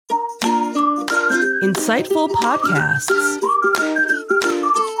Insightful podcasts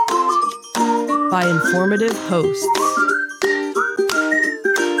by informative hosts.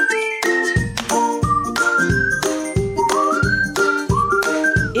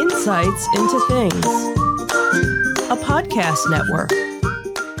 Insights into Things, a podcast network.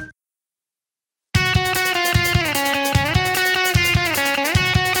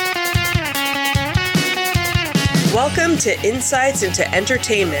 Welcome to Insights into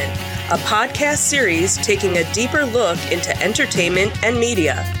Entertainment, a podcast series taking a deeper look into entertainment and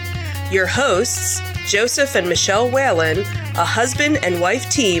media. Your hosts, Joseph and Michelle Whalen, a husband and wife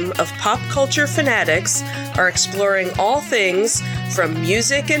team of pop culture fanatics, are exploring all things from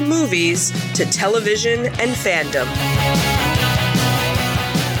music and movies to television and fandom.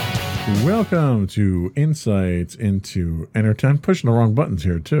 Welcome to Insights into Entertainment. Pushing the wrong buttons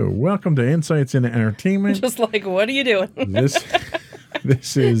here, too. Welcome to Insights into Entertainment. Just like, what are you doing?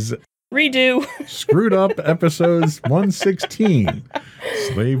 This is... Redo. Screwed Up episodes 116.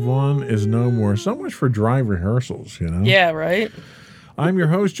 Slave One is no more. So much for dry rehearsals, you know? Yeah, right? I'm your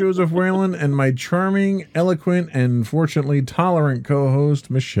host, Joseph Whalen, and my charming, eloquent, and fortunately tolerant co-host,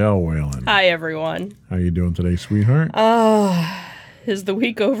 Michelle Whalen. Hi, everyone. How you doing today, sweetheart? Is the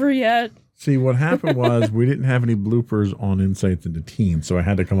week over yet? See, what happened was we didn't have any bloopers on Insights into Teens, so I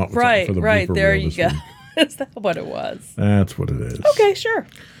had to come up with something for the blooper there reel you this go. week. Is that what it was? That's what it is. Okay, sure.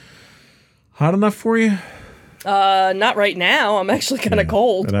 Hot enough for you? Not right now. I'm actually kind of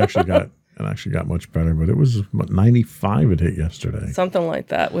cold. It actually got much better, but it was 95 it hit yesterday. Something like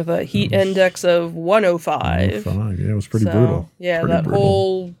that with a heat index of 105. 105. Yeah, it was pretty brutal. Yeah,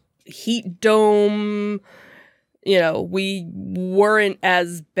 whole heat dome, we weren't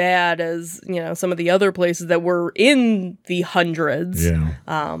as bad as, some of the other places that were in the hundreds. Yeah.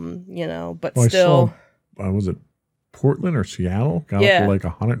 But still. Was it Portland or Seattle? Got up to like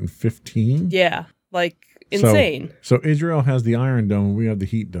 115? Yeah, like insane. So Israel has the Iron Dome, we have the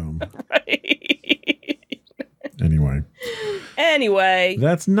Heat Dome. Right. Anyway.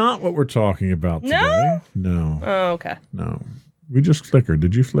 That's not what we're talking about today. No. Oh, okay. No. We just flickered.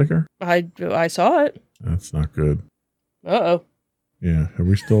 Did you flicker? I saw it. That's not good. Uh-oh. Yeah. Are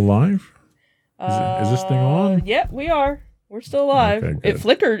we still live? Is this thing on? Yeah, we are. We're still live. Okay, it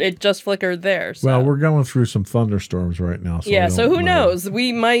flickered. It just flickered there. So. Well, we're going through some thunderstorms right now. So who knows?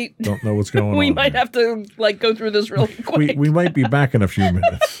 We might... Don't know what's going on. We might have to go through this really quick. We might be back in a few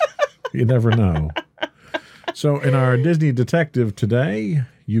minutes. You never know. So in our Disney Detective today,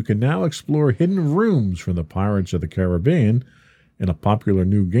 you can now explore hidden rooms from the Pirates of the Caribbean in a popular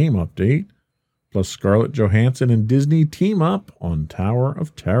new game update. Plus Scarlett Johansson and Disney team up on Tower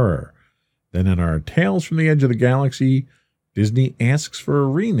of Terror. Then in our Tales from the Edge of the Galaxy, Disney asks for a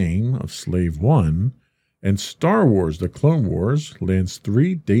rename of Slave One, and Star Wars: The Clone Wars lands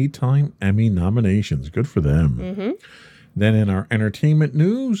 3 Daytime Emmy nominations. Good for them. Mm-hmm. Then in our entertainment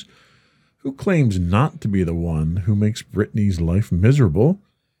news, who claims not to be the one who makes Britney's life miserable?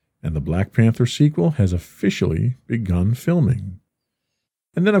 And the Black Panther sequel has officially begun filming.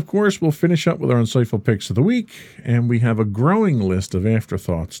 And then, of course, we'll finish up with our insightful picks of the week, and we have a growing list of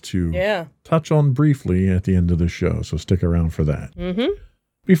afterthoughts to touch on briefly at the end of the show, so stick around for that. Mm-hmm.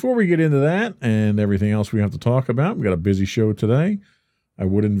 Before we get into that and everything else we have to talk about, we've got a busy show today. I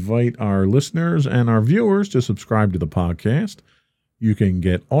would invite our listeners and our viewers to subscribe to the podcast. You can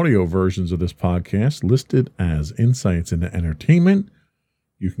get audio versions of this podcast listed as Insights into Entertainment.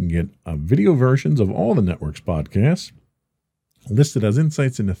 You can get video versions of all the network's podcasts listed as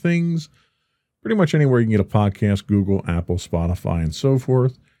Insights into Things. Pretty much anywhere you can get a podcast, Google, Apple, Spotify, and so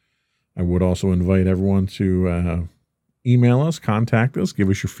forth. I would also invite everyone to email us, contact us, give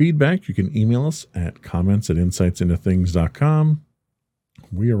us your feedback. You can email us at comments@insightsintothings.com.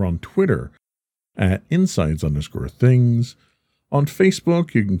 We are on Twitter at insights_things. On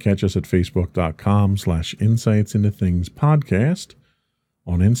Facebook, you can catch us at facebook.com/insightsintothingspodcast.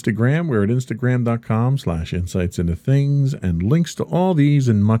 On Instagram, we're at instagram.com/insightsintothings, and links to all these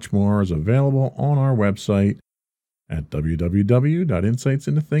and much more is available on our website at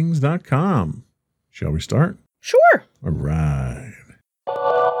www.insightsintothings.com. Shall we start? Sure. All right.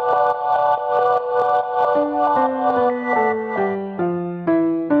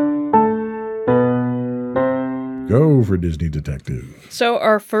 Go for Disney Detective. So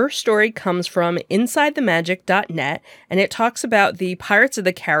our first story comes from InsideTheMagic.net, and it talks about the Pirates of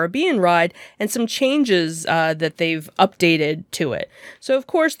the Caribbean ride and some changes that they've updated to it. So, of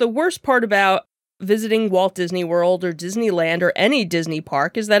course, the worst part about visiting Walt Disney World or Disneyland or any Disney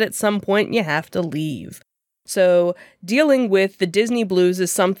park is that at some point you have to leave. So dealing with the Disney blues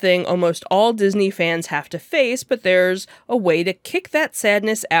is something almost all Disney fans have to face, but there's a way to kick that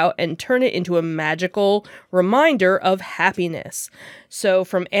sadness out and turn it into a magical reminder of happiness. So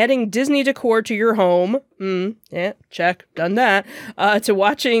from adding Disney decor to your home, check, done that, to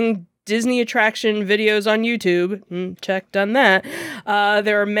watching Disney attraction videos on YouTube, check, done that.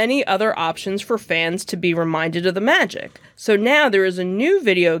 There are many other options for fans to be reminded of the magic. So now there is a new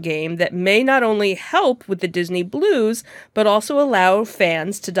video game that may not only help with the Disney blues, but also allow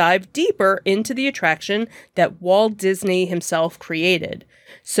fans to dive deeper into the attraction that Walt Disney himself created.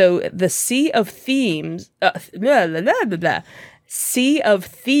 So the Sea of Thieves, Sea of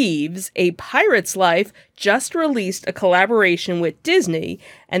Thieves, A Pirate's Life, just released a collaboration with Disney,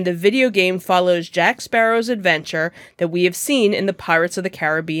 and the video game follows Jack Sparrow's adventure that we have seen in the Pirates of the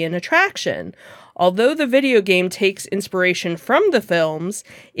Caribbean attraction. Although the video game takes inspiration from the films,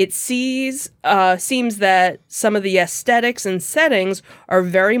 it seems that some of the aesthetics and settings are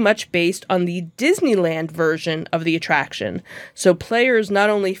very much based on the Disneyland version of the attraction. So players not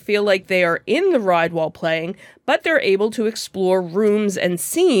only feel like they are in the ride while playing, but they're able to explore rooms and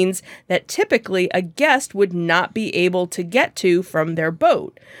scenes that typically a guest would not be able to get to from their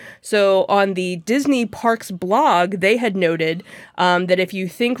boat. So on the Disney Parks blog, they had noted that if you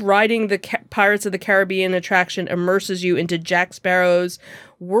think riding the Pirates of the Caribbean attraction immerses you into Jack Sparrow's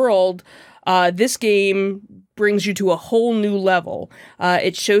world, this game brings you to a whole new level.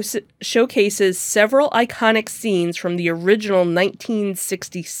 It showcases several iconic scenes from the original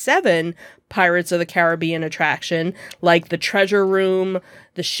 1967 Pirates of the Caribbean attraction, like the treasure room,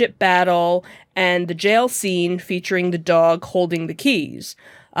 the ship battle, and the jail scene featuring the dog holding the keys.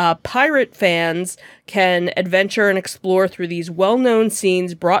 Pirate fans can adventure and explore through these well-known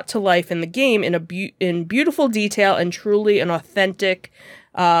scenes brought to life in the game in beautiful detail and truly an authentic,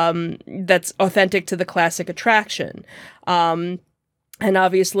 that's authentic to the classic attraction. And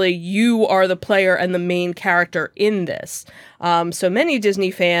obviously, you are the player and the main character in this. So many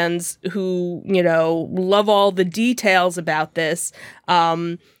Disney fans who, love all the details about this,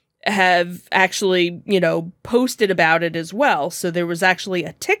 have actually, posted about it as well. So there was actually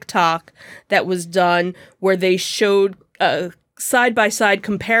a TikTok that was done where they showed a side-by-side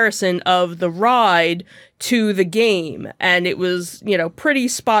comparison of the ride to the game, and it was, pretty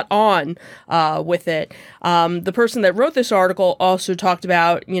spot on with it. The person that wrote this article also talked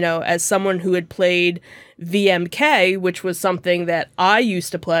about, as someone who had played VMK, which was something that I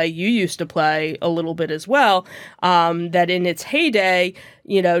used to play, you used to play a little bit as well, that in its heyday,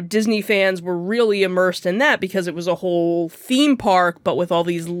 Disney fans were really immersed in that because it was a whole theme park, but with all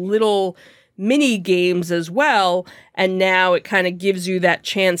these little mini games as well, and now it kind of gives you that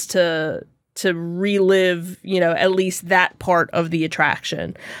chance to relive, at least that part of the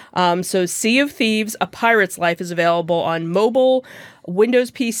attraction. So Sea of Thieves, A Pirate's Life is available on mobile, Windows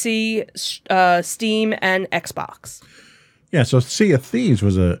PC, Steam, and Xbox. Yeah, so Sea of Thieves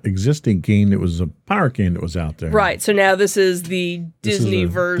was an existing game that was a pirate game that was out there. Right, so now this is the Disney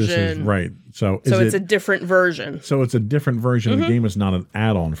version. Right. So it's a different version. So it's a different version of the game. It's not an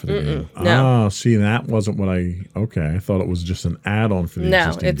add-on for the game. No. Oh, see, that wasn't what I thought it was just an add-on for the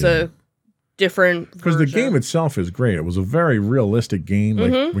existing game. No, it's a different version. Because the game itself is great. It was a very realistic game.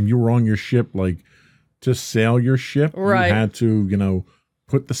 Like when you were on your ship, like to sail your ship, you had to,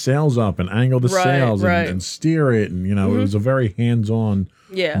 put the sails up and angle the sails and steer it. And, it was a very hands-on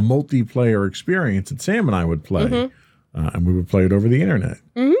multiplayer experience that Sam and I would play. And we would play it over the internet.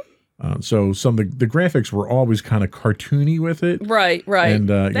 So some of the graphics were always kind of cartoony with it. Right.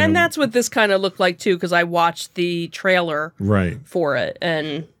 And that's what this kind of looked like, too, because I watched the trailer for it.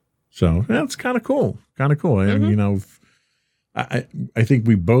 And so that's kind of cool. And, I think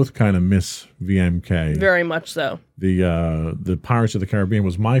we both kind of miss VMK. Very much so. The Pirates of the Caribbean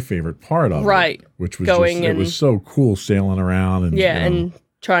was my favorite part of it. Which was it was so cool sailing around. And, and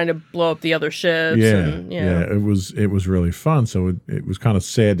trying to blow up the other ships. It was really fun. So it was kind of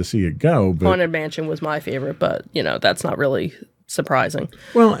sad to see it go. But Haunted Mansion was my favorite, but, that's not really surprising.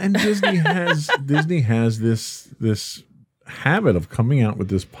 Well, and Disney has this habit of coming out with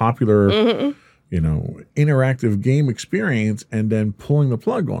this popular interactive game experience and then pulling the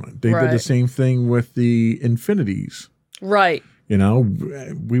plug on it. They did the same thing with the Infinities. Right.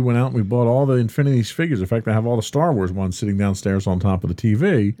 We went out and we bought all the Infinities figures. In fact, I have all the Star Wars ones sitting downstairs on top of the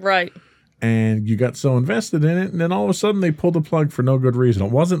TV. Right. And you got so invested in it, and then all of a sudden they pulled the plug for no good reason.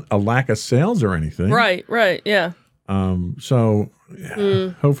 It wasn't a lack of sales or anything. Right, yeah. Hopefully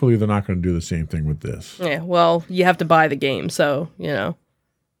they're not going to do the same thing with this. Yeah, well, you have to buy the game, so,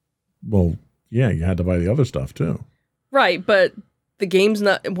 Well, yeah, you had to buy the other stuff, too. Right, but the game's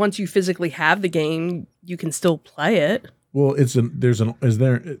not, once you physically have the game, you can still play it. Well, there's an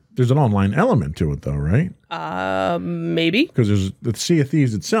online element to it though, right? Maybe. Because the Sea of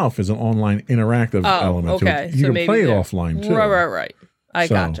Thieves itself is an online interactive element to it. You can play it offline too. Right. I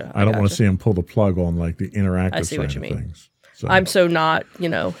gotcha. I don't want to see him pull the plug on like the interactive side of things. So I'm so not,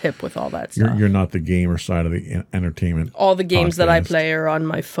 hip with all that stuff. You're not the gamer side of the entertainment. All the games that I play are on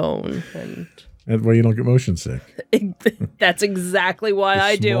my phone, and that's why you don't get motion sick. That's exactly why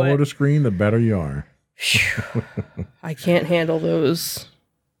I do it. The smaller the screen, the better you are. I can't handle those.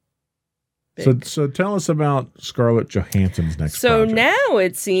 So tell us about Scarlett Johansson's next project. So now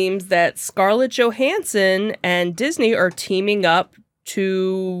it seems that Scarlett Johansson and Disney are teaming up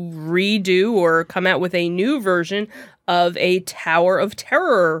to redo or come out with a new version of a Tower of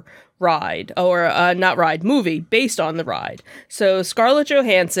Terror ride, or movie based on the ride. So Scarlett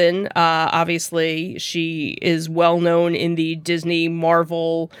Johansson, obviously she is well known in the Disney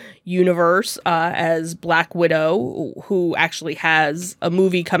Marvel universe as Black Widow, who actually has a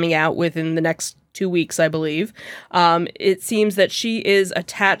movie coming out within the next 2 weeks, I believe. It seems that she is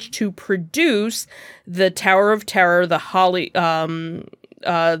attached to produce the Tower of Terror, the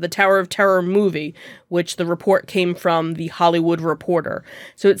Tower of Terror movie, which the report came from The Hollywood Reporter.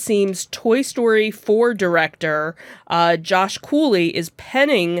 So it seems Toy Story 4 director Josh Cooley is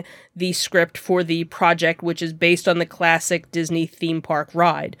penning the script for the project, which is based on the classic Disney theme park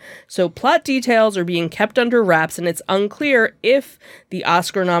ride. So plot details are being kept under wraps, and it's unclear if the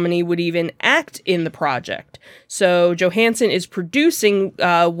Oscar nominee would even act in the project. So Johansson is producing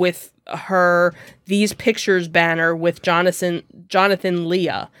with her These Pictures banner with Jonathan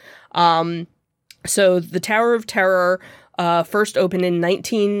Leah. So the Tower of Terror first opened in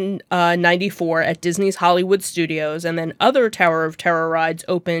 1994 at Disney's Hollywood Studios, and then other Tower of Terror rides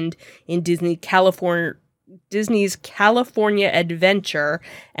opened in Disney's California Adventure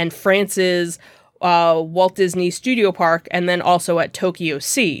and France's Walt Disney Studio Park, and then also at Tokyo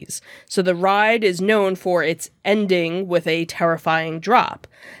Seas. So the ride is known for its ending with a terrifying drop.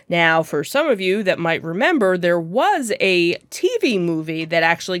 Now, for some of you that might remember, there was a TV movie that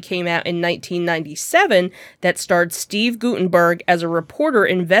actually came out in 1997 that starred Steve Guttenberg as a reporter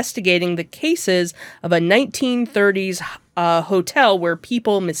investigating the cases of a 1930s hotel where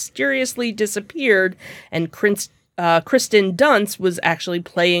people mysteriously disappeared, and Kristen Dunst was actually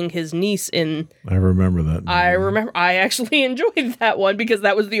playing his niece in... I remember that movie. I actually enjoyed that one because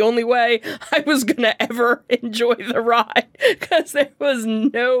that was the only way I was going to ever enjoy the ride, because there was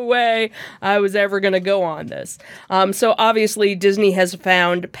no way I was ever going to go on this. So obviously Disney has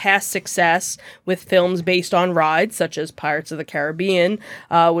found past success with films based on rides, such as Pirates of the Caribbean,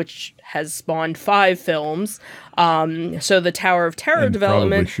 which has spawned 5 films. So the Tower of Terror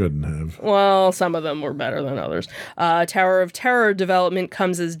development... Probably shouldn't have. Well, some of them were better than others. Tower of Terror development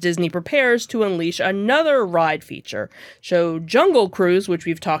comes as Disney prepares to unleash another ride feature. So Jungle Cruise, which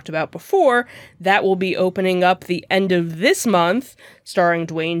we've talked about before, that will be opening up the end of this month, starring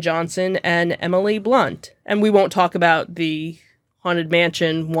Dwayne Johnson and Emily Blunt. And we won't talk about the Haunted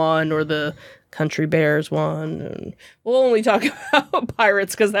Mansion one or the Country Bears one. And we'll only talk about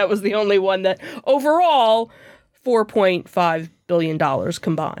Pirates because that was the only one that overall $4.5 billion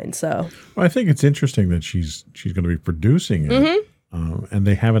combined. So well, I think it's interesting that she's going to be producing it, and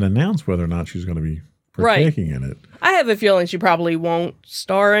they haven't announced whether or not she's going to be partaking in it. I have a feeling she probably won't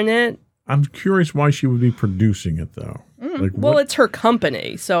star in it. I'm curious why she would be producing it though. Well, it's her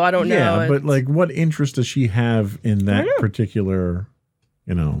company, so I don't know. Yeah, but like, what interest does she have in that particular?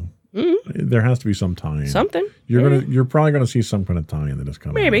 There has to be some tie-in. Something. You're probably gonna see some kind of tie-in that is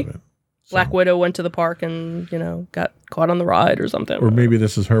coming out of it. So. Black Widow went to the park and got caught on the ride or something. Or maybe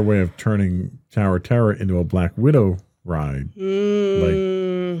this is her way of turning Tower of Terror into a Black Widow ride,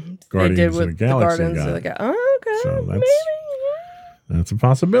 like Guardians of the Galaxy. Oh, okay. So that's a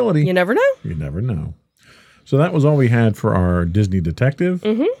possibility. You never know. You never know. So that was all we had for our Disney detective.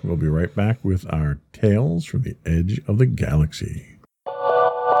 We'll be right back with our Tales from the Edge of the Galaxy.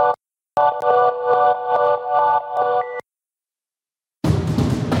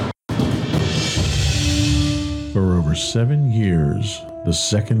 For over 7 years, the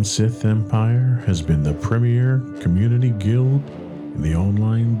Second Sith Empire has been the premier community guild in the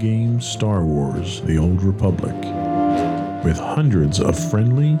online game Star Wars: The Old Republic. With hundreds of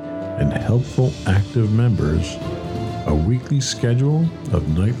friendly and helpful active members, a weekly schedule of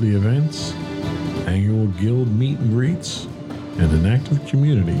nightly events, annual guild meet and greets, and an active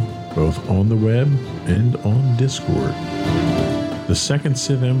community both on the web and on Discord. The Second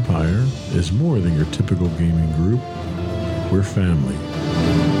Sith Empire is more than your typical gaming group. We're family.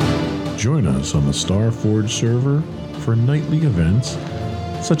 Join us on the Starforge server for nightly events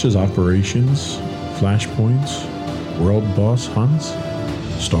such as operations, flashpoints, world boss hunts,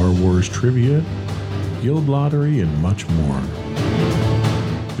 Star Wars trivia, guild lottery, and much more.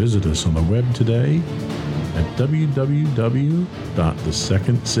 Visit us on the web today at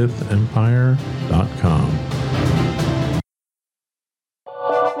www.thesecondsithempire.com.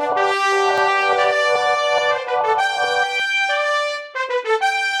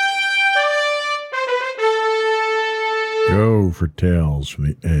 Go for tales from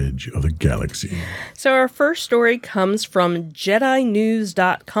the edge of the galaxy. So our first story comes from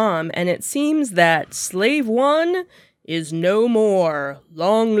JediNews.com, and it seems that Slave One is no more.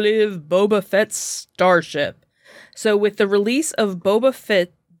 Long live Boba Fett's starship. So with the release of Boba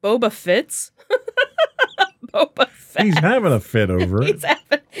Fett. He's having a fit over it.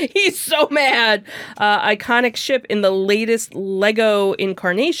 He's so mad. Iconic ship in the latest Lego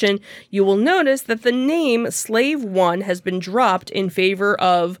incarnation, you will notice that the name Slave One has been dropped in favor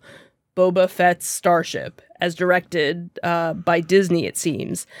of Boba Fett's starship, as directed by Disney, it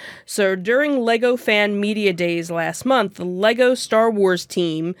seems. So during Lego Fan Media Days last month, the Lego Star Wars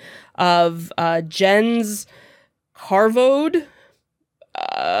team of Jens Carvode,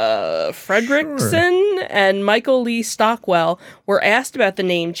 Fredrickson, and Michael Lee Stockwell were asked about the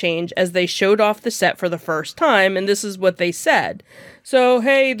name change as they showed off the set for the first time, and this is what they said. So,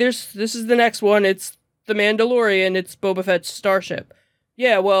 hey, this is the next one. It's The Mandalorian. It's Boba Fett's starship.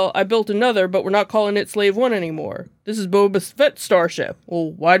 Yeah, well, I built another, but we're not calling it Slave One anymore. This is Boba Fett's starship.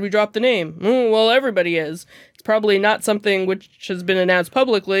 Well, why'd we drop the name? Well, everybody is. It's probably not something which has been announced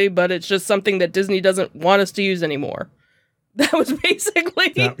publicly, but it's just something that Disney doesn't want us to use anymore. That was basically...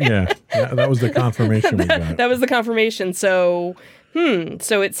 that was the confirmation we got. That was the confirmation. So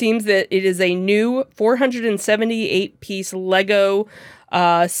it seems that it is a new 478-piece Lego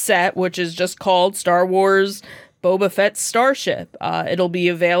set, which is just called Star Wars Boba Fett's Starship. It'll be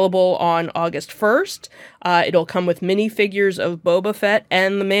available on August 1st. It'll come with minifigures of Boba Fett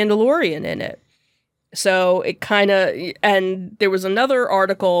and the Mandalorian in it. So it kind of... And there was another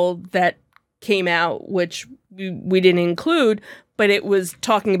article that came out, which we didn't include, but it was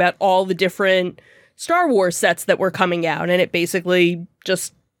talking about all the different Star Wars sets that were coming out, and it basically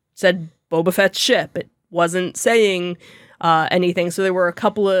just said Boba Fett's ship. It wasn't saying anything, so there were a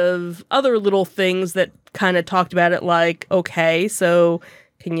couple of other little things that kind of talked about it, like, okay, so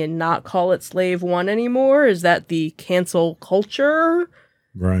can you not call it Slave One anymore? Is that the cancel culture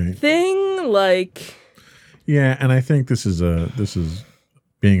thing? Like, yeah, and I think this is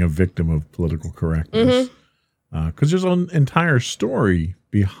being a victim of political correctness. Because there's an entire story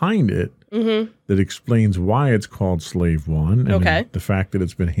behind it that explains why it's called Slave One. And the fact that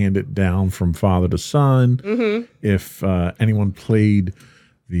it's been handed down from father to son. If anyone played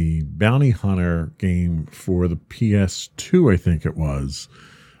the Bounty Hunter game for the PS2, I think it was,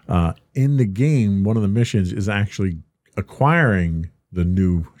 in the game, one of the missions is actually acquiring the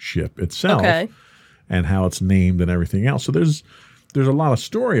new ship itself and how it's named and everything else. So there's a lot of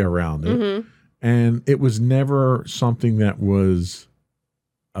story around it. And it was never something that was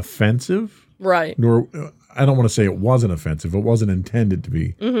offensive. Right. Nor, I don't want to say it wasn't offensive. It wasn't intended to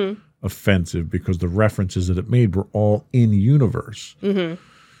be offensive because the references that it made were all in universe.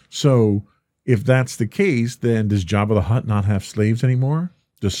 So if that's the case, then does Jabba the Hutt not have slaves anymore?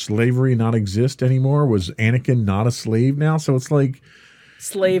 Does slavery not exist anymore? Was Anakin not a slave now? So it's like...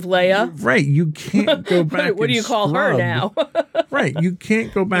 Slave Leia. Right. You can't go back What do you call her now? Right. You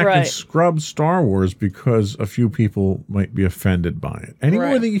can't go back and scrub Star Wars because a few people might be offended by it. Any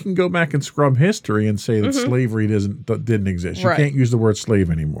more than you can go back and scrub history and say that slavery didn't exist. You can't use the word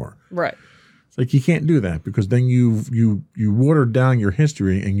slave anymore. Right. It's like you can't do that because then you watered down your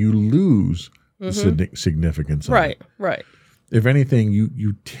history and you lose the significance of it. Right. If anything,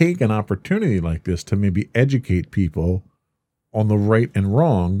 you take an opportunity like this to maybe educate people on the right and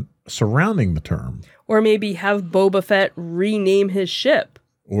wrong surrounding the term. Or maybe have Boba Fett rename his ship.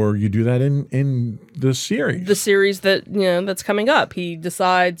 Or you do that in the series. The series that, that's coming up. He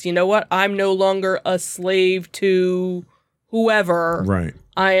decides, you know what, I'm no longer a slave to whoever. Right.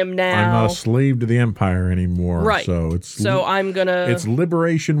 I'm not a slave to the Empire anymore. Right. So I'm gonna... It's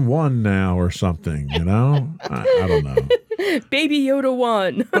Liberation 1 now or something, I don't know. Baby Yoda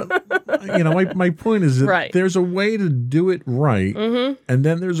 1. But, my point is that there's a way to do it right, and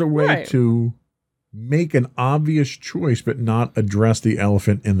then there's a way to make an obvious choice but not address the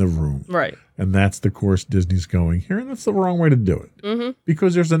elephant in the room. Right. And that's the course Disney's going here, and that's the wrong way to do it.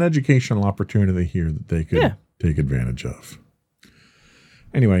 Because there's an educational opportunity here that they could take advantage of.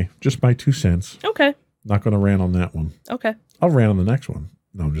 Anyway, just my 2 cents. Okay. Not going to rant on that one. Okay. I'll rant on the next one.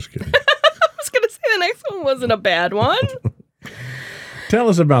 No, I'm just kidding. I was going to say the next one Wasn't a bad one. Tell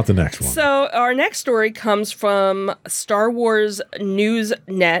us about the next one. So our next story comes from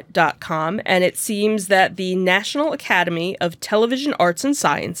StarWarsNewsNet.com, and it seems that the National Academy of Television Arts and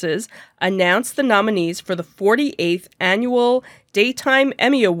Sciences announced the nominees for the 48th Annual Daytime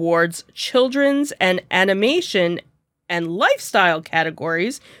Emmy Awards Children's and Animation and Lifestyle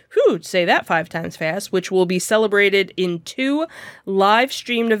categories, say that 5 times fast, which will be celebrated in 2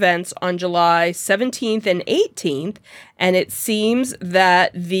 live-streamed events on July 17th and 18th, and it seems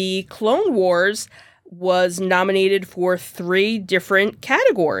that the Clone Wars was nominated for 3 different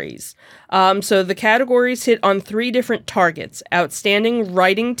categories. So the categories hit on 3 different targets: Outstanding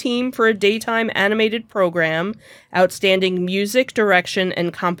Writing Team for a Daytime Animated Program, Outstanding Music Direction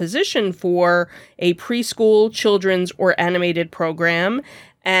and Composition for a Preschool, Children's, or Animated Program,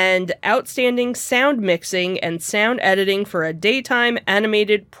 and Outstanding Sound Mixing and Sound Editing for a Daytime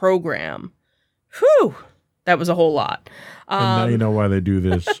Animated Program. Whew! That was a whole lot. And now you know why they do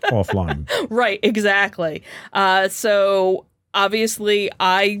this offline. Right, exactly. So obviously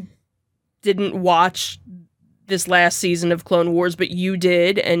I didn't watch this last season of Clone Wars, but you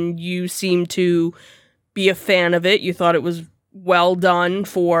did, and you seem to be a fan of it. You thought it was well done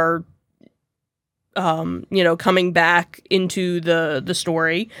for, coming back into the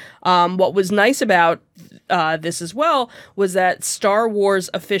story. What was nice about this as well was that Star Wars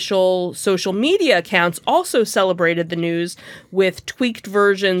official social media accounts also celebrated the news with tweaked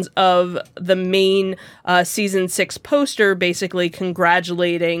versions of the main season 6 poster, basically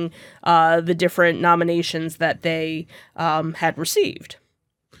congratulating the different nominations that they had received.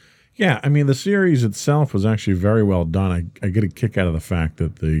 Yeah, I mean, the series itself was actually very well done. I get a kick out of the fact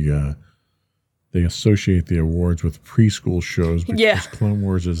that they associate the awards with preschool shows because Clone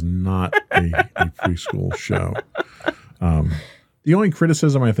Wars is not a preschool show. The only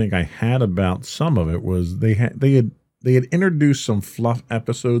criticism I think I had about some of it was they had introduced some fluff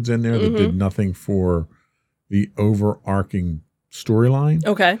episodes in there that did nothing for the overarching storyline.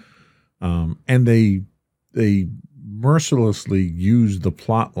 Okay. And they mercilessly used the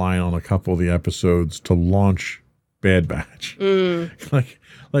plot line on a couple of the episodes to launch Bad Batch.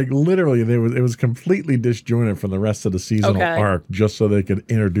 Like literally, it was completely disjointed from the rest of the seasonal arc, just so they could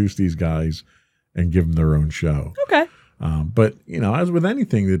introduce these guys and give them their own show. Okay. But as with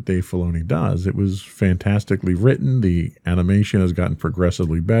anything that Dave Filoni does, it was fantastically written. The animation has gotten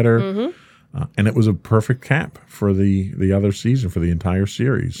progressively better, and it was a perfect cap for the other season, for the entire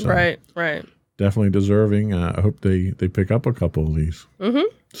series. So right. Definitely deserving. I hope they pick up a couple of these.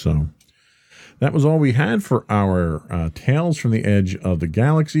 So. That was all we had for our Tales from the Edge of the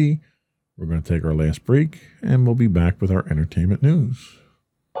Galaxy. We're going to take our last break, and we'll be back with our entertainment news.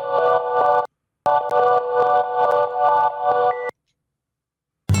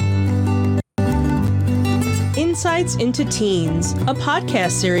 Insights into Teens, a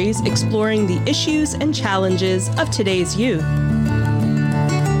podcast series exploring the issues and challenges of today's youth.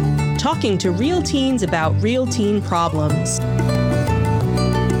 Talking to real teens about real teen problems.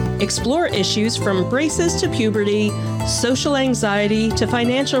 Explore issues from braces to puberty, social anxiety to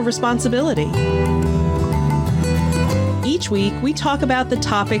financial responsibility. Each week, we talk about the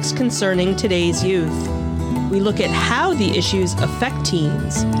topics concerning today's youth. We look at how the issues affect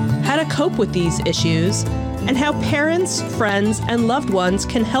teens, how to cope with these issues, and how parents, friends, and loved ones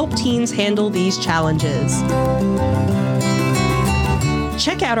can help teens handle these challenges.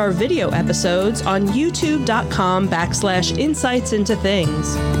 Check out our video episodes on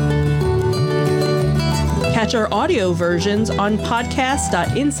youtube.com/insightsintothings. Catch our audio versions on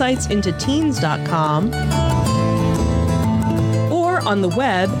podcast.insightsintoteens.com or on the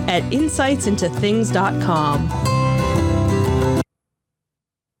web at insightsintothings.com.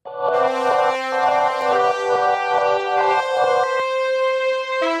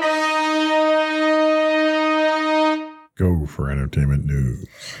 Go for entertainment news.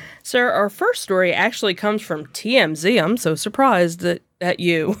 Sir, our first story actually comes from TMZ. I'm so surprised at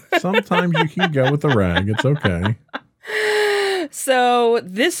you. Sometimes you can go with the rag. It's okay. So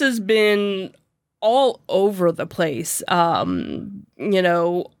this has been all over the place. All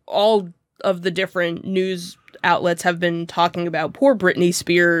of the different news outlets have been talking about poor Britney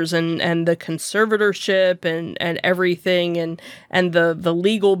Spears and the conservatorship and everything and the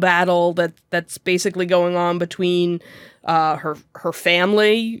legal battle that's basically going on between her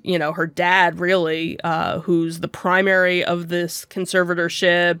family, her dad really, who's the primary of this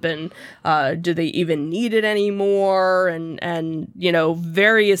conservatorship, and do they even need it anymore, and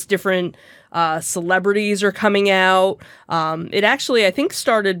various different Celebrities are coming out. It actually, I think,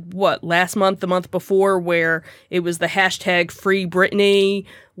 started, last month, the month before, where it was the hashtag Free Britney,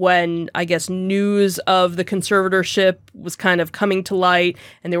 when I guess news of the conservatorship was kind of coming to light,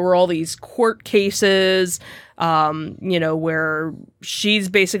 and there were all these court cases, where she's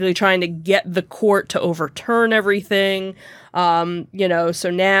basically trying to get the court to overturn everything.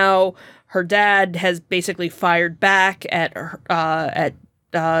 So now her dad has basically fired back at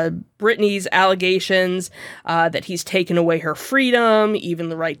Britney's allegations that he's taken away her freedom, even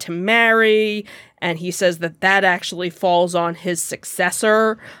the right to marry, and he says that actually falls on his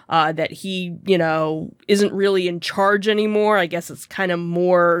successor, that he, isn't really in charge anymore. I guess it's kind of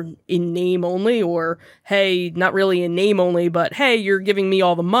more in name only, or, hey, not really in name only, but, hey, you're giving me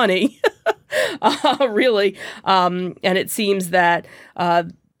all the money, really. And it seems that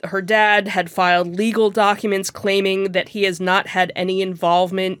her dad had filed legal documents claiming that he has not had any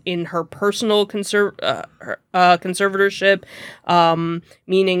involvement in her personal conservatorship,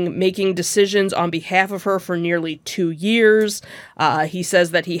 meaning making decisions on behalf of her for nearly 2 years. He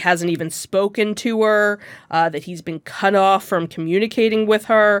says that he hasn't even spoken to her, that he's been cut off from communicating with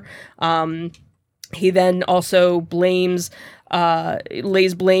her. He then also lays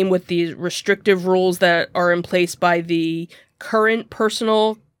blame with the restrictive rules that are in place by the current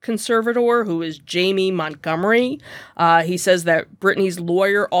personal conservator, who is Jamie Montgomery. He says that Britney's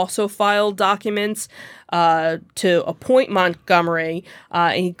lawyer also filed documents to appoint Montgomery,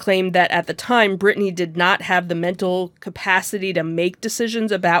 and he claimed that at the time, Britney did not have the mental capacity to make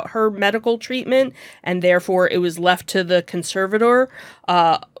decisions about her medical treatment, and therefore it was left to the conservator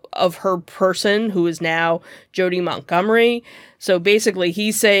of her person, who is now Jody Montgomery. So basically,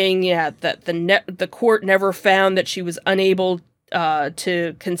 he's saying, that the court never found that she was unable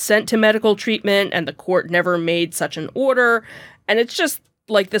to consent to medical treatment, and the court never made such an order. And it's just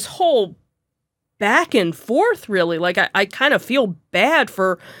like this whole back and forth, really. Like, I kind of feel bad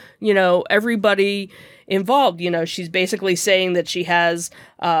for, everybody involved. She's basically saying that she has,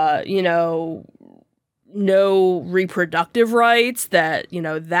 no reproductive rights, that,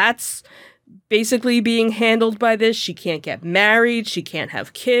 that's basically being handled by this. She can't get married. She can't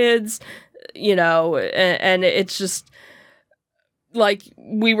have kids, and it's just, like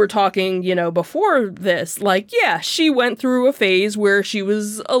we were talking, before this, she went through a phase where she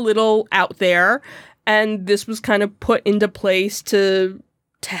was a little out there, and this was kind of put into place to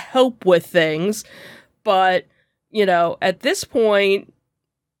help with things. But, at this point,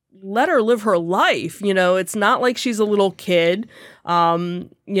 let her live her life. It's not like she's a little kid.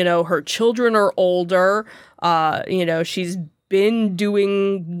 Her children are older. She's been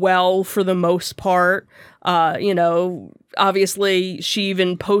doing well for the most part. Obviously she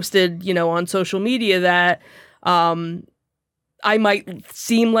even posted, on social media that, I might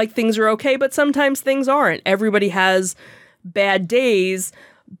seem like things are okay, but sometimes things aren't. Everybody has bad days,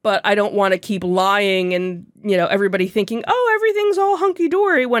 but I don't want to keep lying and, everybody thinking, oh, everything's all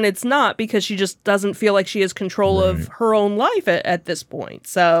hunky-dory, when it's not, because she just doesn't feel like she has control of her own life at this point.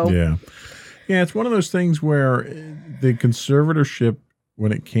 So yeah, it's one of those things where the conservatorship,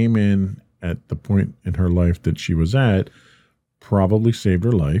 when it came in at the point in her life that she was at, probably saved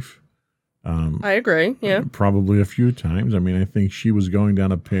her life. I agree, yeah. Probably a few times. I mean, I think she was going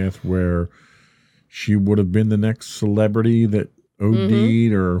down a path where she would have been the next celebrity that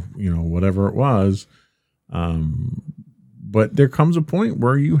OD'd or, whatever it was. But there comes a point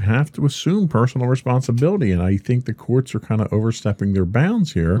where you have to assume personal responsibility. And I think the courts are kind of overstepping their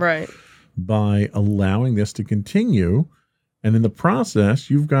bounds here. Right. By allowing this to continue. And in the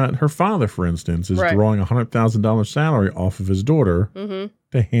process, you've got her father, for instance, is drawing a $100,000 salary off of his daughter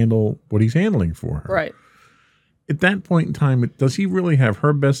to handle what he's handling for her. Right. At that point in time, does he really have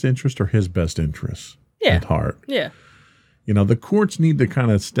her best interest or his best interest at heart? Yeah. The courts need to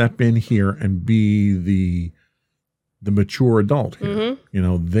kind of step in here and be the mature adult here.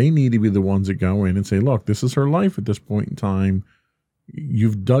 They need to be the ones that go in and say, look, this is her life at this point in time.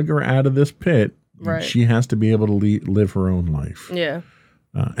 You've dug her out of this pit. Right. She has to be able to live her own life. Yeah.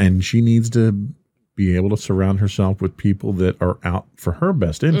 And she needs to be able to surround herself with people that are out for her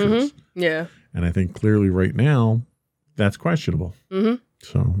best interest. Yeah. And I think clearly right now, that's questionable.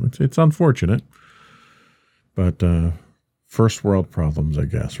 So it's unfortunate. But first world problems, I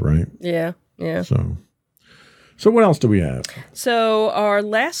guess, right? Yeah. Yeah. So what else do we have? So our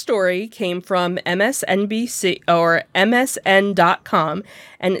last story came from MSNBC or MSN.com,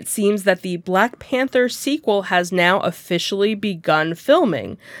 and it seems that the Black Panther sequel has now officially begun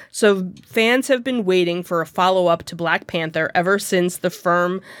filming. So fans have been waiting for a follow-up to Black Panther ever since the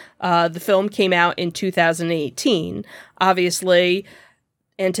film came out in 2018. Obviously,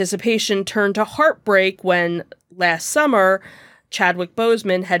 anticipation turned to heartbreak when last summer Chadwick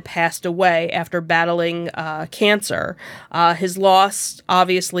Boseman had passed away after battling cancer. His loss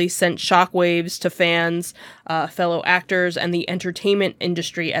obviously sent shockwaves to fans, fellow actors, and the entertainment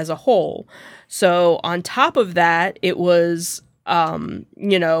industry as a whole. So on top of that, it was,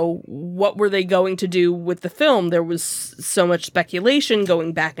 what were they going to do with the film? There was so much speculation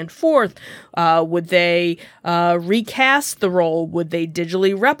going back and forth. Would they recast the role? Would they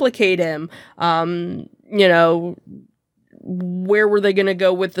digitally replicate him? Where were they going to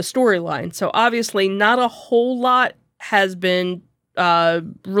go with the storyline? So obviously not a whole lot has been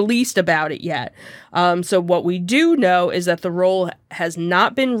released about it yet. So what we do know is that the role has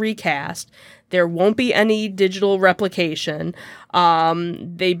not been recast. There won't be any digital replication.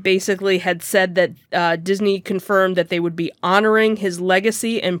 They basically had said that Disney confirmed that they would be honoring his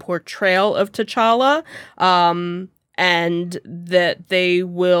legacy and portrayal of T'Challa, and that they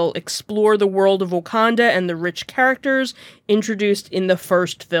will explore the world of Wakanda and the rich characters introduced in the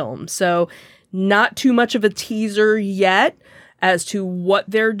first film. So not too much of a teaser yet as to what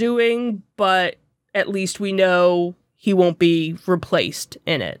they're doing, but at least we know he won't be replaced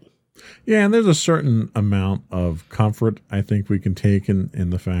in it. Yeah, and there's a certain amount of comfort I think we can take in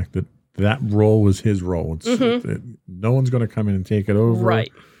the fact that role was his role. No one's going to come in and take it over.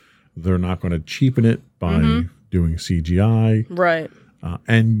 Right. They're not going to cheapen it by doing CGI. Right.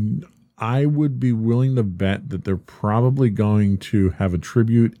 And I would be willing to bet that they're probably going to have a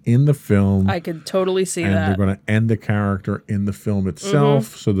tribute in the film. I could totally see and that. They're going to end the character in the film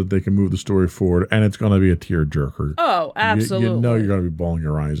itself so that they can move the story forward. And it's going to be a tearjerker. Oh, absolutely. You know you're going to be bawling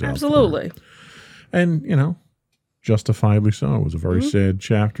your eyes out. Absolutely. And, justifiably so. It was a very sad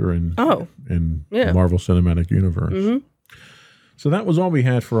chapter in the Marvel Cinematic Universe. So that was all we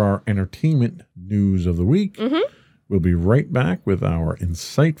had for our entertainment news of the week. We'll be right back with our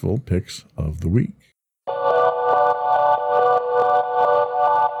insightful picks of the week.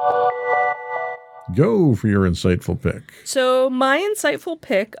 Go for your insightful pick. So my insightful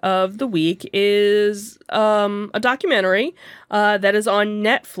pick of the week is a documentary that is on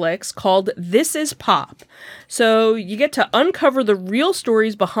Netflix called This Is Pop. So you get to uncover the real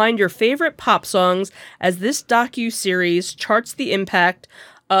stories behind your favorite pop songs as this docu-series charts the impact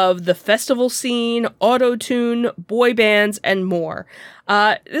of the festival scene, auto-tune, boy bands, and more.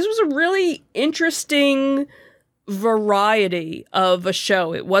 This was a really interesting variety of a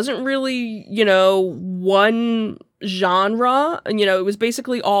show. It wasn't really, one genre. It was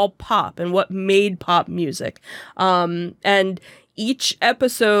basically all pop and what made pop music. And each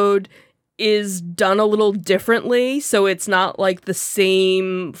episode is done a little differently, so it's not like the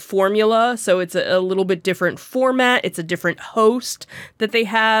same formula. So it's a little bit different format. It's a different host that they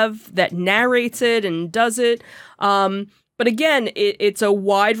have that narrates it and does it. But again, it's a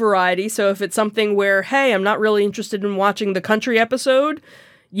wide variety. So if it's something where, hey, I'm not really interested in watching the country episode,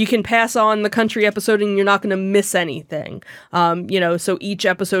 you can pass on the country episode and you're not going to miss anything. So each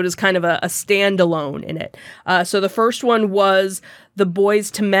episode is kind of a standalone in it. So the first one was the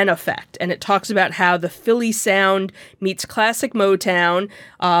Boyz II Men Effect, and it talks about how the Philly sound meets classic Motown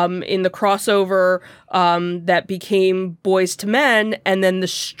in the crossover that became Boyz II Men, and then the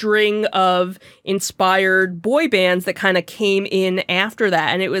string of inspired boy bands that kind of came in after that.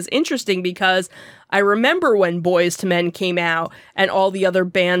 And it was interesting because I remember when Boyz II Men came out and all the other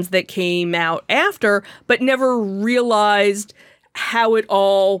bands that came out after, but never realized how it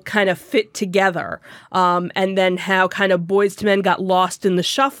all kind of fit together. And then how kind of Boyz II Men got lost in the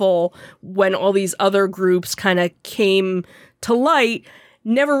shuffle when all these other groups kind of came to light,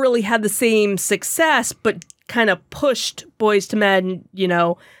 never really had the same success, but kind of pushed Boyz II Men,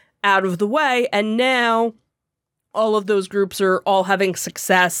 out of the way. And now all of those groups are all having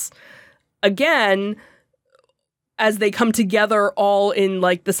success again as they come together all in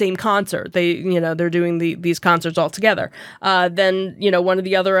like the same concert. They're doing these concerts all together. Then, one of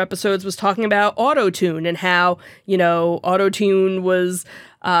the other episodes was talking about auto-tune and how, auto-tune was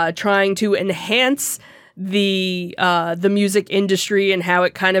trying to enhance the music industry and how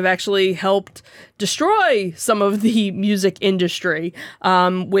it kind of actually helped destroy some of the music industry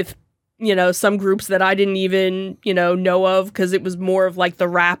with some groups that I didn't even, know of because it was more of like the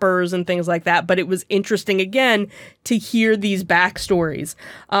rappers and things like that. But it was interesting, again, to hear these backstories.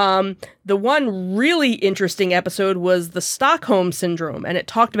 The one really interesting episode was the Stockholm Syndrome, and it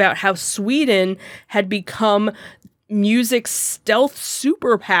talked about how Sweden had become music's stealth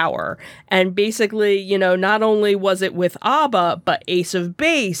superpower. And basically, not only was it with ABBA, but Ace of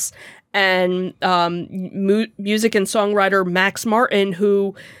Base and music and songwriter Max Martin,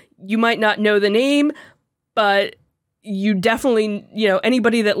 who you might not know the name, but you definitely,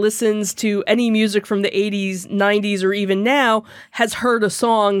 anybody that listens to any music from the 80s, 90s, or even now has heard a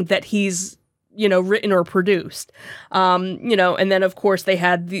song that he's, written or produced. And then of course they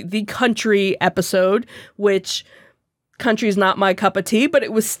had the country episode, which country's not my cup of tea, but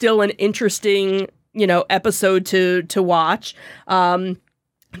it was still an interesting, episode to watch.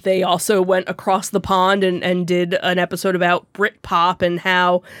 They also went across the pond and did an episode about Britpop and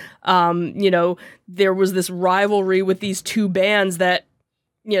how, there was this rivalry with these two bands that,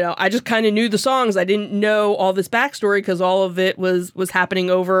 I just kind of knew the songs. I didn't know all this backstory because all of it was happening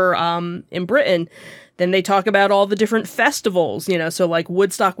over in Britain. Then they talk about all the different festivals, so like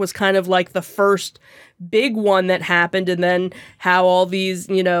Woodstock was kind of like the first big one that happened, and then how all these,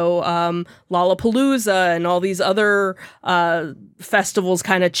 Lollapalooza and all these other festivals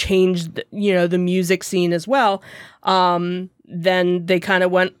kind of changed, the music scene as well. Then they kind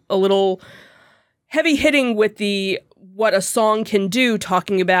of went a little heavy hitting with what a song can do,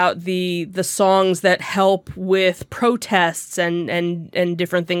 talking about the songs that help with protests and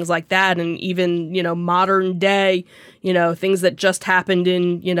different things like that, and even modern day things that just happened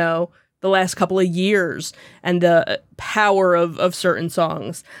in the last couple of years and the power of certain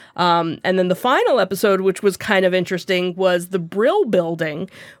songs. And then the final episode, which was kind of interesting, was the Brill Building,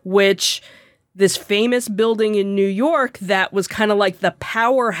 which this famous building in New York that was kind of like the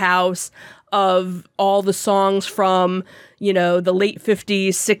powerhouse of all the songs from, the late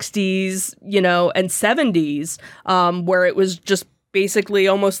 50s, 60s, and 70s, where it was just basically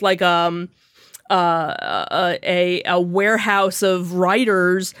almost like a warehouse of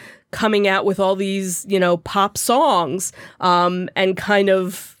writers coming out with all these, pop songs, and kind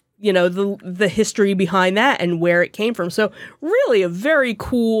of, the history behind that and where it came from. So really a very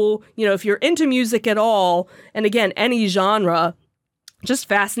cool, if you're into music at all, and again, any genre, just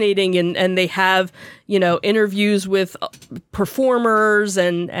fascinating. And they have, interviews with performers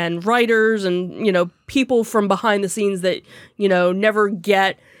and writers and, people from behind the scenes that, never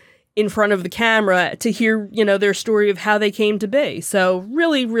get in front of the camera to hear, their story of how they came to be. So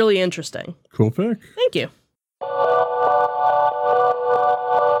really, really interesting. Cool pick. Thank you.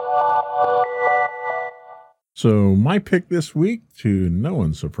 So my pick this week, to no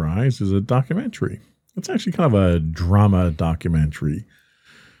one's surprise, is a documentary. It's actually kind of a drama documentary.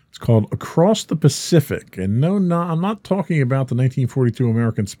 It's called Across the Pacific. And I'm not talking about the 1942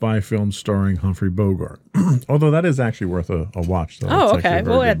 American spy film starring Humphrey Bogart, although that is actually worth a watch. Though. Oh, okay.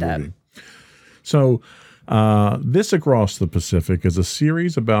 We'll add that. So this Across the Pacific is a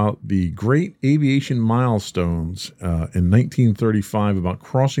series about the great aviation milestones in 1935 about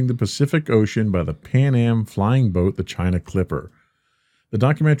crossing the Pacific Ocean by the Pan Am flying boat, the China Clipper. The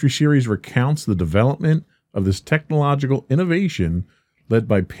documentary series recounts the development of this technological innovation led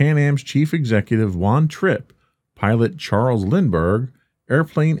by Pan Am's chief executive Juan Trippe, pilot Charles Lindbergh,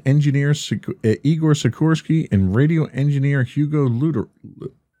 airplane engineer Igor Sikorsky, and radio engineer Hugo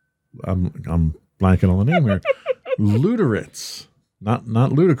I'm blanking on the name here. Luderitz. Not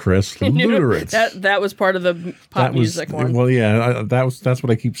Ludacris, Luderitz. That was part of the pop music one. Well, yeah, that's what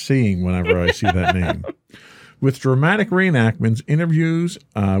I keep seeing whenever I see that name. With dramatic reenactments, interviews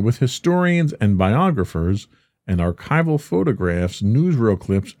with historians and biographers, and archival photographs, newsreel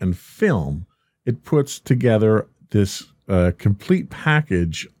clips, and film, it puts together this complete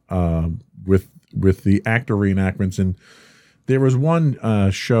package with the actor reenactments. And there was one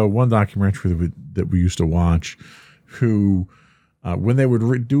documentary that we used to watch, who when they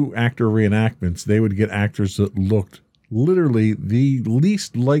would do actor reenactments, they would get actors that looked literally the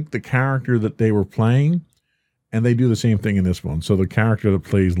least like the character that they were playing. And they do the same thing in this one. So the character that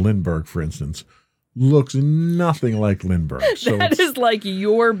plays Lindbergh, for instance, looks nothing like Lindbergh. So that is like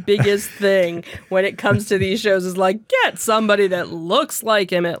your biggest thing when it comes to these shows, is like, get somebody that looks like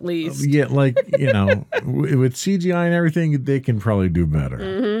him at least. Yeah, like, with CGI and everything, they can probably do better.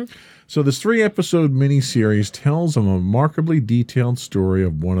 Mm-hmm. So this 3-episode miniseries tells a remarkably detailed story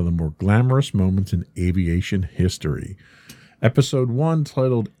of one of the more glamorous moments in aviation history. Episode 1,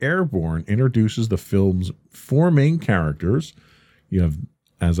 titled Airborne, introduces the film's 4 main characters. You have,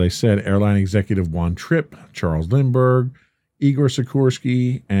 as I said, airline executive Juan Trippe, Charles Lindbergh, Igor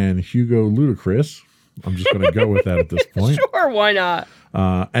Sikorsky, and Hugo Ludacris. I'm just going to go with that at this point. Sure, why not?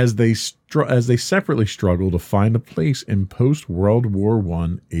 As they separately struggle to find a place in post-World War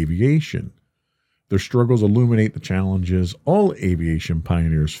I aviation. Their struggles illuminate the challenges all aviation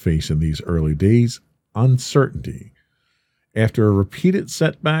pioneers face in these early days: uncertainty. After repeated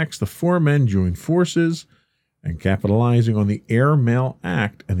setbacks, the 4 men join forces, and capitalizing on the Air Mail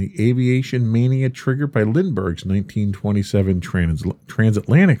Act and the aviation mania triggered by Lindbergh's 1927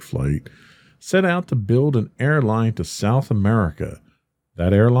 transatlantic flight, set out to build an airline to South America.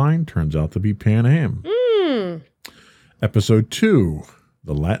 That airline turns out to be Pan Am. Episode 2,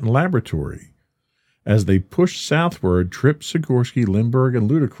 The Latin Laboratory. As they push southward, Trip, Sikorsky, Lindbergh, and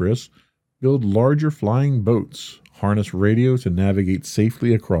Ludacris build larger flying boats, harness radio to navigate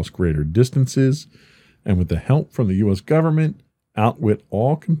safely across greater distances, and with the help from the U.S. government, outwit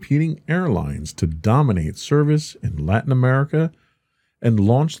all competing airlines to dominate service in Latin America and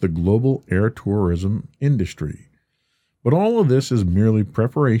launch the global air tourism industry. But all of this is merely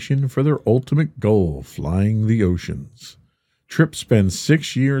preparation for their ultimate goal, flying the oceans. Trip spends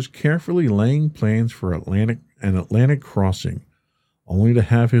 6 years carefully laying plans for an Atlantic crossing, only to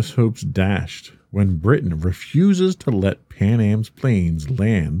have his hopes dashed when Britain refuses to let Pan Am's planes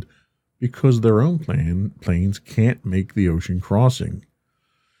land because their own planes can't make the ocean crossing.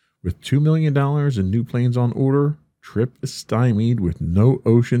 With $2 million in new planes on order, Trip is stymied with no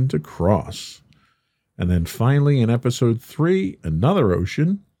ocean to cross. And then finally in episode 3, Another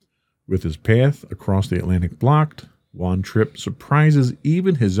Ocean, with his path across the Atlantic blocked, Juan Trippe surprises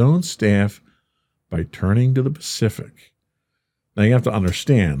even his own staff by turning to the Pacific. Now you have to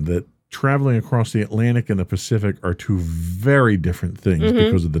understand that traveling across the Atlantic and the Pacific are two very different things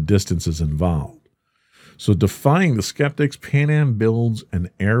because of the distances involved. So defying the skeptics, Pan Am builds an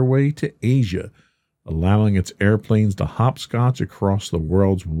airway to Asia, allowing its airplanes to hopscotch across the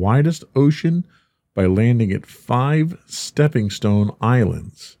world's widest ocean by landing at 5 stepping stone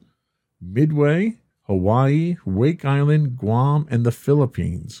islands: Midway, Hawaii, Wake Island, Guam, and the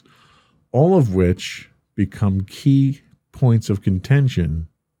Philippines, all of which become key points of contention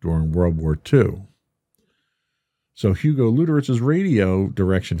during World War II. So Hugo Luderitz's radio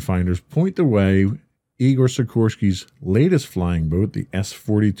direction finders point the way. Igor Sikorsky's latest flying boat, the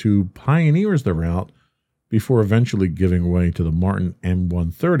S-42, pioneers the route before eventually giving way to the Martin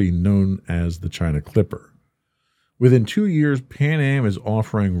M130, known as the China Clipper. Within 2 years, Pan Am is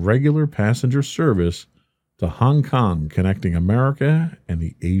offering regular passenger service to Hong Kong, connecting America and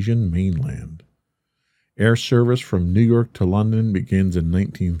the Asian mainland. Air service from New York to London begins in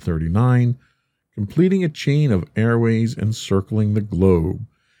 1939, completing a chain of airways encircling the globe.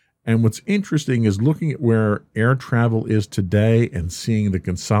 And what's interesting is looking at where air travel is today and seeing the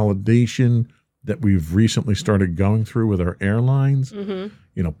consolidation that we've recently started going through with our airlines.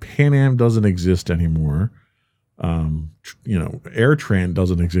 Pan Am doesn't exist anymore. AirTran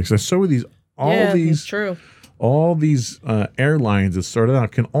doesn't exist. And so are all these airlines that started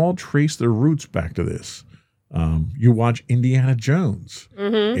out can all trace their roots back to this. You watch Indiana Jones.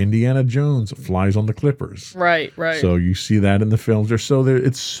 Indiana Jones flies on the Clippers. Right. So you see that in the films. It's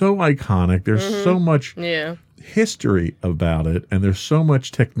so iconic. There's so much history about it, and there's so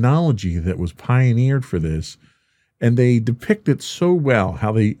much technology that was pioneered for this. And they depict it so well,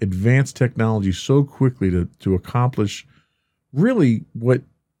 how they advanced technology so quickly to accomplish really what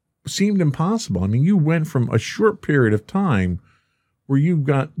seemed impossible. I mean, you went from a short period of time where you've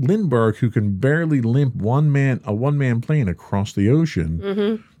got Lindbergh, who can barely limp a one-man plane across the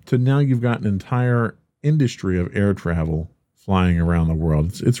ocean, to now you've got an entire industry of air travel flying around the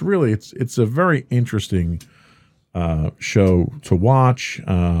world. It's a very interesting show to watch.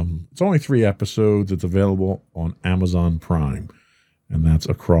 It's only 3 episodes. It's available on Amazon Prime, and that's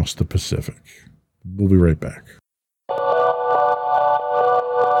Across the Pacific. We'll be right back.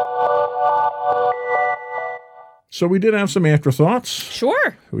 So we did have some afterthoughts.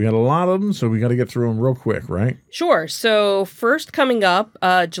 Sure. We had a lot of them, so we got to get through them real quick, right? Sure. So first coming up,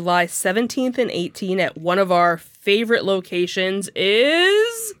 July 17th and 18th at one of our favorite locations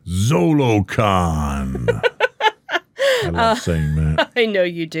is... ZoloCon. I love saying that. I know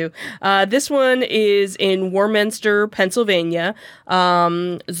you do. This one is in Warminster, Pennsylvania.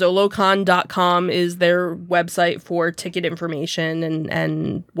 Zolocon.com is their website for ticket information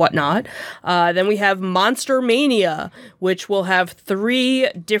and whatnot. Then we have Monster Mania, which will have 3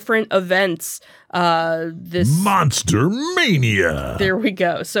 different events. Monster Mania. There we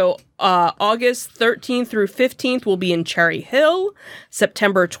go. So August 13th through 15th will be in Cherry Hill.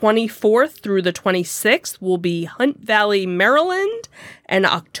 September 24th through the 26th will be Hunt Valley, Maryland. And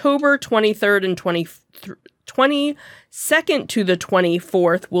October 23rd and 22nd to the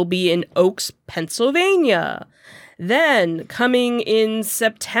 24th will be in Oaks, Pennsylvania. Then, coming in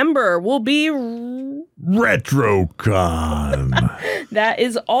September, will be RetroCon. That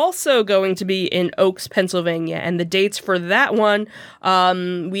is also going to be in Oaks, Pennsylvania. And the dates for that one,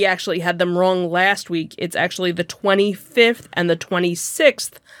 we actually had them wrong last week. It's actually the 25th and the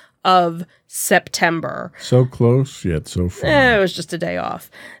 26th of September. So close, yet so far. It was just a day off.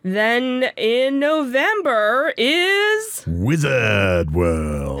 Then in November is Wizard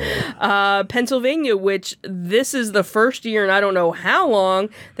World. Pennsylvania, which this is the first year, and I don't know how long,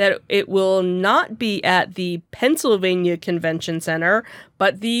 that it will not be at the Pennsylvania Convention Center,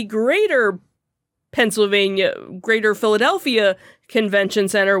 but the Greater Philadelphia Convention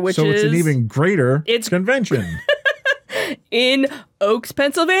Center, which is... So it's an even greater convention. In Oaks,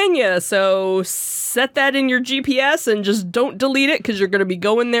 Pennsylvania. So set that in your GPS and just don't delete it because you're going to be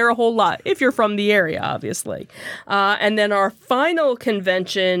going there a whole lot if you're from the area, obviously. And then our final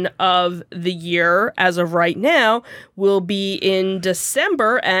convention of the year, as of right now, will be in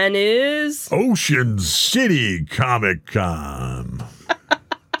December and is... Ocean City Comic Con.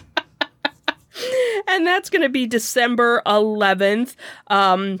 And that's going to be December 11th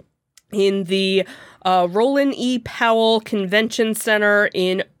in the Roland E. Powell Convention Center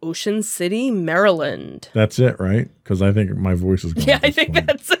in Ocean City, Maryland. That's it, right? Because I think my voice is going. Yeah, I think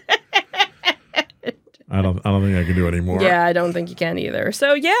that's it. I don't think I can do any more. Yeah, I don't think you can either.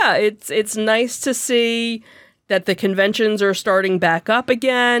 So yeah, it's nice to see that the conventions are starting back up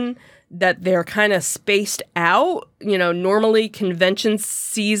again, that they're kind of spaced out. You know, normally convention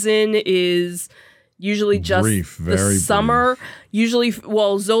season is usually just the summer. Brief. Usually,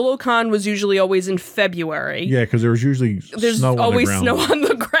 well, ZoloCon was usually always in February. Yeah, because there was usually snow on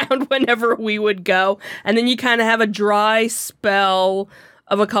the ground whenever we would go. And then you kind of have a dry spell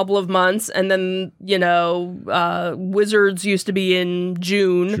of a couple of months. And then, you know, Wizards used to be in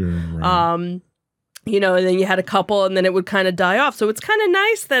June. Right. You know, and then you had a couple and then it would kind of die off. So it's kind of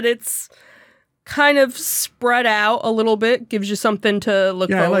nice that it's kind of spread out a little bit, gives you something to look forward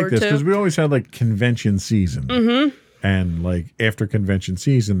to. Yeah, I like this because we always had like convention season. Mm-hmm. And like after convention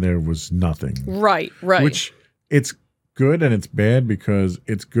season, there was nothing. Right. Which it's good and it's bad because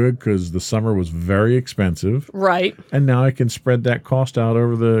it's good because the summer was very expensive. Right. And now I can spread that cost out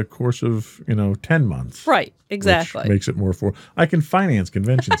over the course of, 10 months. Right. Exactly. Which makes it more I can finance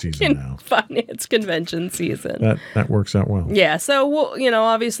convention season now. Finance convention season. That works out well. Yeah. So we'll,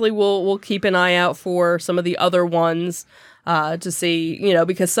 obviously we'll keep an eye out for some of the other ones to see,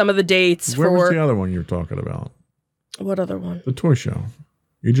 because some of the dates Where was the other one you were talking about? What other one? The toy show.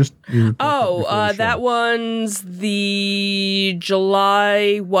 That one's the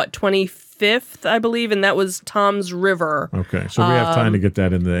July 25th, I believe, and that was Tom's River. Okay, so we have time to get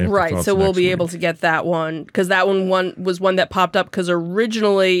that in the right. So we'll be able to get that one because that one was one that popped up because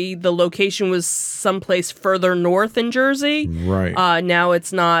originally the location was someplace further north in Jersey. Right. Now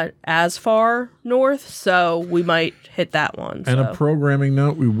it's not as far north, so we might hit that one. And a programming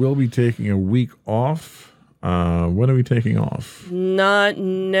note: we will be taking a week off. When are we taking off? Not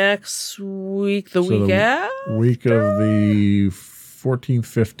next week, the week after? Week of the 14th,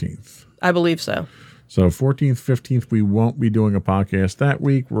 15th. I believe so. So 14th, 15th, we won't be doing a podcast that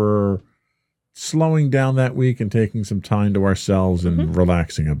week. We're slowing down that week and taking some time to ourselves and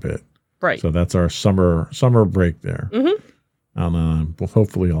relaxing a bit. Right. So that's our summer break there. Mm-hmm. And well,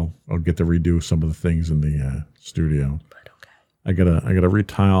 hopefully I'll get to redo some of the things in the studio. But okay. I gotta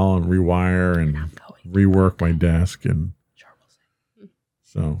retile and rewire and rework my desk, and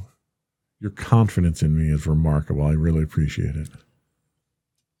so your confidence in me is remarkable. I really appreciate it.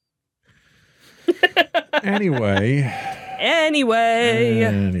 Anyway,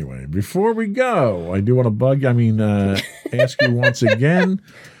 before we go, I do want to ask you once again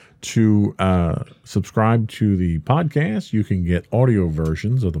to subscribe to the podcast. You can get audio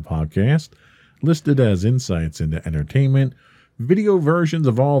versions of the podcast listed as Insights into Entertainment. Video versions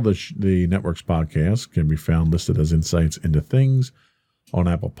of all the network's podcasts can be found listed as Insights into Things on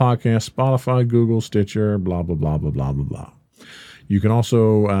Apple Podcasts, Spotify, Google, Stitcher, blah, blah, blah, blah, blah, blah, blah. You can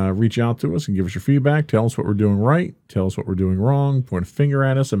also reach out to us and give us your feedback. Tell us what we're doing right. Tell us what we're doing wrong. Point a finger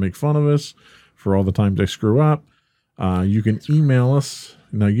at us and make fun of us for all the times I screw up. You can email us.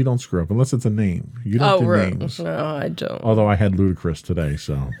 No, you don't screw up unless it's a name. You don't do names. No, I don't. Although I had Ludacris today,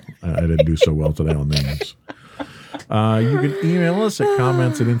 so I didn't do so well today on names. You can email us at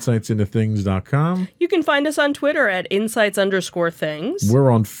comments@insightsintothings.com. You can find us on Twitter at insights_things.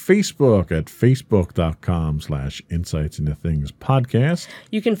 We're on Facebook at facebook.com/insightsintothingspodcast.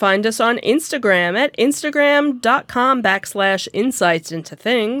 You can find us on Instagram at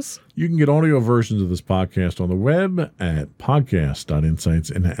instagram.com/insightsintothings. You can get audio versions of this podcast on the web at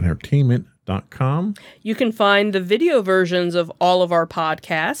podcast.insightsintoentertainment.com. You can find the video versions of all of our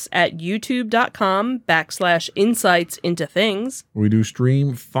podcasts at youtube.com/insightsintothings. We do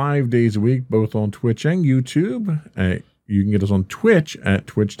stream 5 days a week, both on Twitch and YouTube. You can get us on Twitch at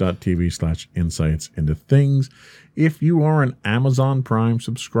twitch.tv/insightsintothings. If you are an Amazon Prime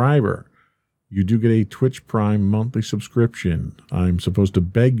subscriber, you do get a Twitch Prime monthly subscription. I'm supposed to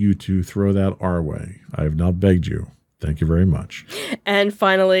beg you to throw that our way. I have not begged you. Thank you very much. And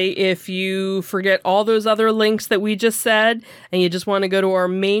finally, if you forget all those other links that we just said, and you just want to go to our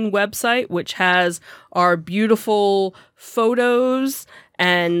main website, which has our beautiful photos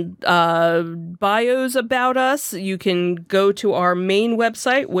and bios about us, you can go to our main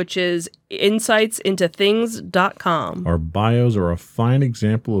website, which is insightsintothings.com. Our bios are a fine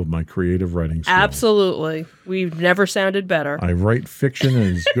example of my creative writing skills. Absolutely. We've never sounded better. I write fiction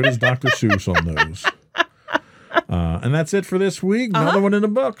as good as Dr. Seuss on those. And that's it for this week. Another one in the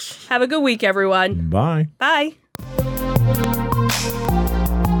books. Have a good week, everyone. Bye. Bye.